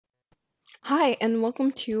Hi, and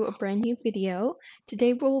welcome to a brand new video.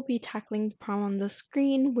 Today we'll be tackling the problem on the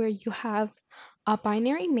screen where you have a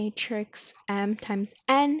binary matrix m times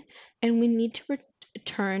n, and we need to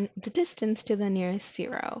return the distance to the nearest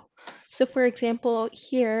zero. So for example,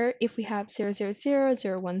 here, if we have 0, 0, 0,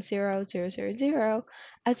 0, 1, 0, 0, 0, 0,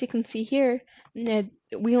 as you can see here,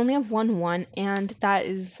 we only have 1, 1, and that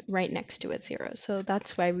is right next to it, 0. So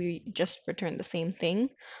that's why we just return the same thing.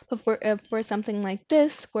 But for something like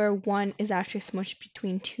this, where 1 is actually smushed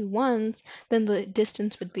between two ones, then the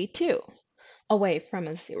distance would be 2 away from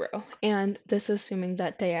a 0. And this is assuming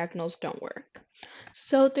that diagonals don't work.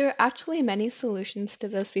 So there are actually many solutions to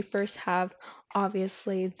this. We first have,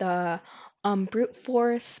 obviously, the brute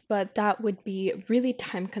force, but that would be really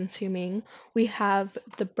time consuming. We have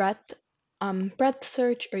the breadth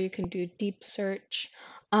search, or you can do deep search.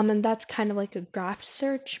 And that's kind of like a graph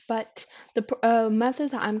search, but the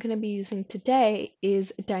method that I'm going to be using today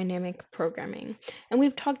is dynamic programming. And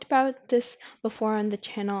we've talked about this before on the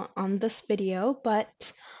channel on this video,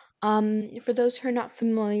 but for those who are not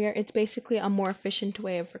familiar, it's basically a more efficient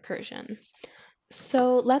way of recursion.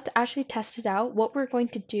 So let's actually test it out. What we're going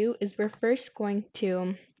to do is we're first going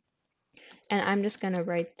to, and I'm just going to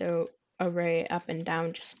write the array up and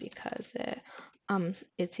down just because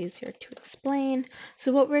it's easier to explain.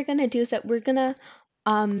 So what we're going to do is that we're going to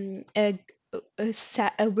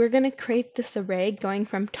we're going to create this array going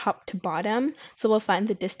from top to bottom. So we'll find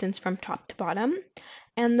the distance from top to bottom.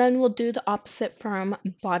 And then we'll do the opposite from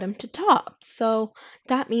bottom to top. So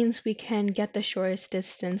that means we can get the shortest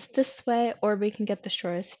distance this way, or we can get the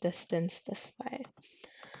shortest distance this way.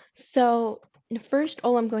 So first,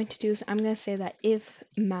 all I'm going to do is I'm going to say that if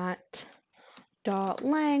mat dot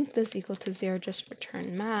length is equal to 0, just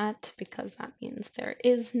return mat, because that means there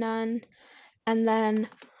is none. And then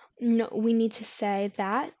we need to say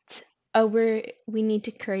that we need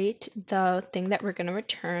to create the thing that we're going to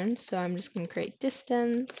return. So I'm just going to create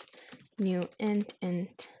distance, new int, and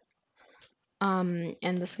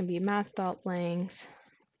this can be math dot length,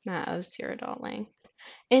 mat of 0 dot length.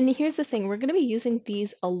 And here's the thing, we're going to be using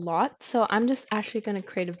these a lot, so I'm just actually going to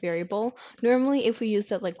create a variable. Normally, if we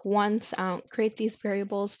use it like once, I don't create these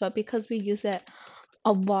variables, but because we use it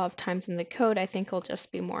a lot of times in the code, I think it'll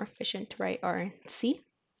just be more efficient to write R and C.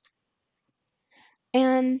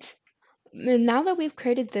 And now that we've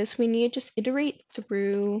created this, we need to just iterate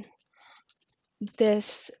through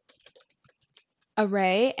this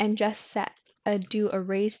array and just set do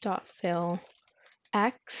arrays.fill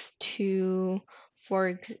x to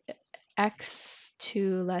x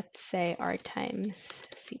to, let's say, r times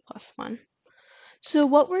c plus 1. So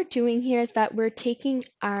what we're doing here is that we're taking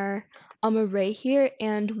our array here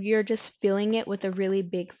and we are just filling it with a really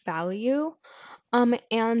big value.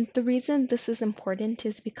 And the reason this is important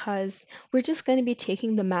is because we're just going to be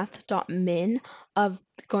taking the math.min of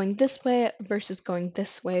going this way versus going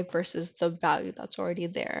this way versus the value that's already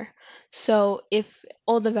there. So if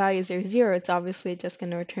all the values are 0, it's obviously just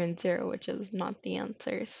going to return 0, which is not the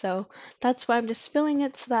answer. So that's why I'm just filling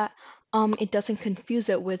it so that it doesn't confuse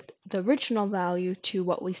it with the original value to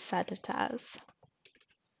what we set it as.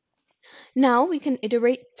 Now we can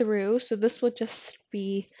iterate through, so this will just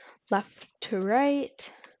be left to right.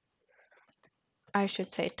 I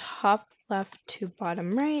should say top left to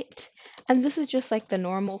bottom right. And this is just like the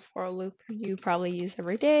normal for loop you probably use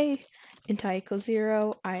every day. Int I equals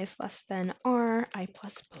 0, I is less than r, I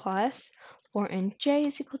plus plus, or int j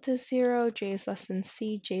is equal to 0, j is less than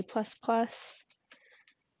c, j plus plus.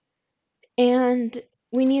 And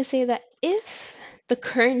we need to say that if the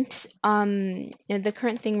current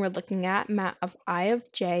thing we're looking at, mat of I of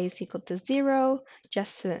j is equal to 0,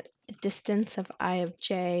 just the distance of I of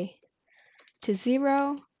j to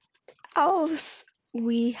 0, else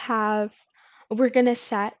we're going to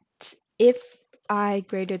set, if I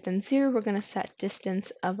greater than 0, we're going to set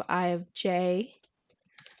distance of I of j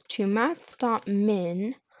to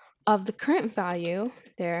math.min of the current value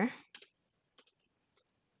there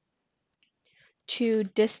to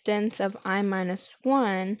distance of I minus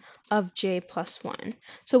 1 of j plus 1.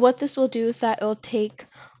 So what this will do is that it will take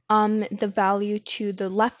the value to the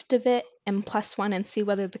left of it and plus 1 and see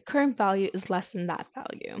whether the current value is less than that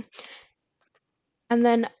value. And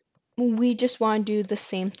then we just want to do the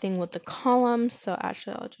same thing with the columns. So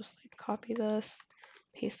actually, I'll just copy this,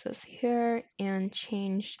 paste this here, and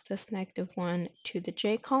change this -1 to the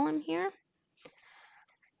j column here.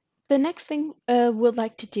 The next thing we'd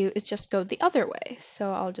like to do is just go the other way.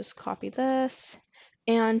 So I'll just copy this,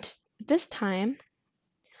 and this time,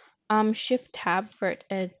 Shift Tab for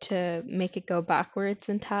it to make it go backwards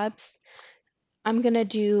in tabs. I'm gonna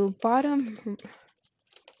do bottom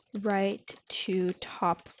right to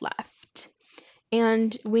top left.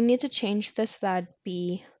 And we need to change this so that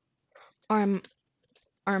be r,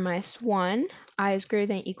 r minus 1, I is greater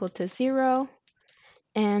than or equal to 0,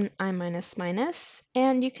 and I minus minus.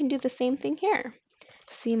 And you can do the same thing here.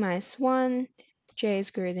 C minus 1, j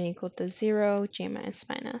is greater than or equal to 0, j minus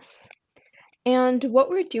minus. And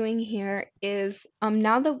what we're doing here is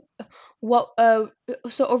now that what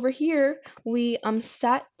so over here we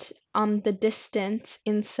set the distance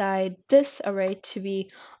inside this array to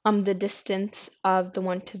be the distance of the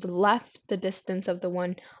one to the left, the distance of the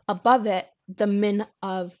one above it, the min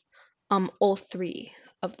of all three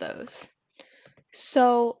of those.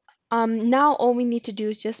 So now all we need to do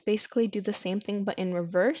is just basically do the same thing but in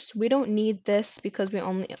reverse. We don't need this because we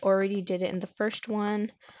already did it in the first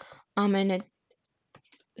one.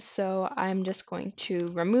 So I'm just going to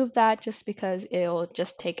remove that just because it'll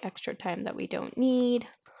just take extra time that we don't need.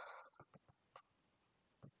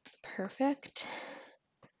 Perfect.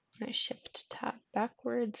 I shift tab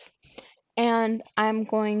backwards. And I'm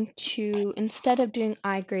going to, instead of doing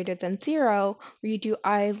I greater than 0, we do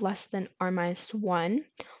I less than R minus 1.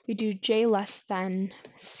 We do J less than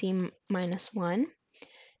C minus 1.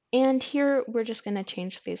 And here we're just going to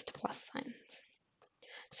change these to plus signs.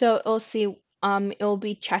 So it'll see, it'll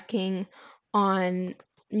be checking on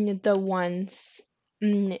the ones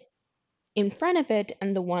in front of it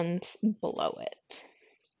and the ones below it.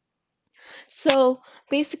 So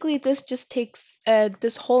basically this just takes,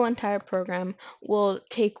 this whole entire program will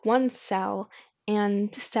take one cell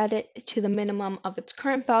and set it to the minimum of its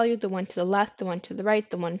current value, the one to the left, the one to the right,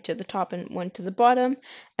 the one to the top, and one to the bottom,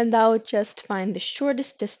 and that will just find the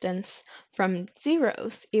shortest distance from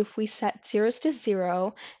zeros if we set zeros to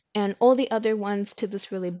 0 and all the other ones to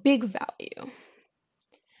this really big value.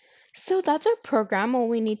 So that's our program. All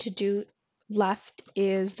we need to do left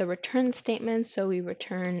is the return statement, so we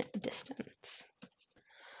return distance.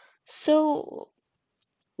 So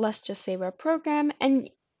let's just save our program, and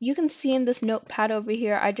you can see in this notepad over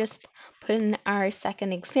here, I just put in our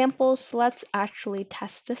second example. So let's actually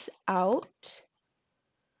test this out.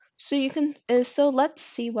 So you can, so let's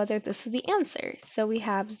see whether this is the answer. So we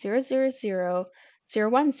have 0, 0, 0, 0,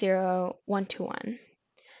 1, 0, 1, 2, 1.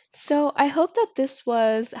 So I hope that this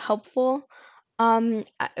was helpful.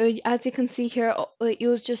 As you can see here, it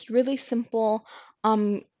was just really simple.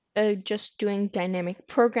 Just doing dynamic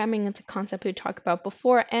programming. It's a concept we talked about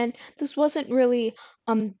before, and this wasn't really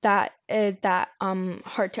that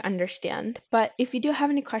hard to understand. But if you do have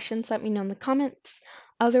any questions, let me know in the comments.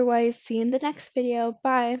 Otherwise, see you in the next video.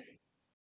 Bye.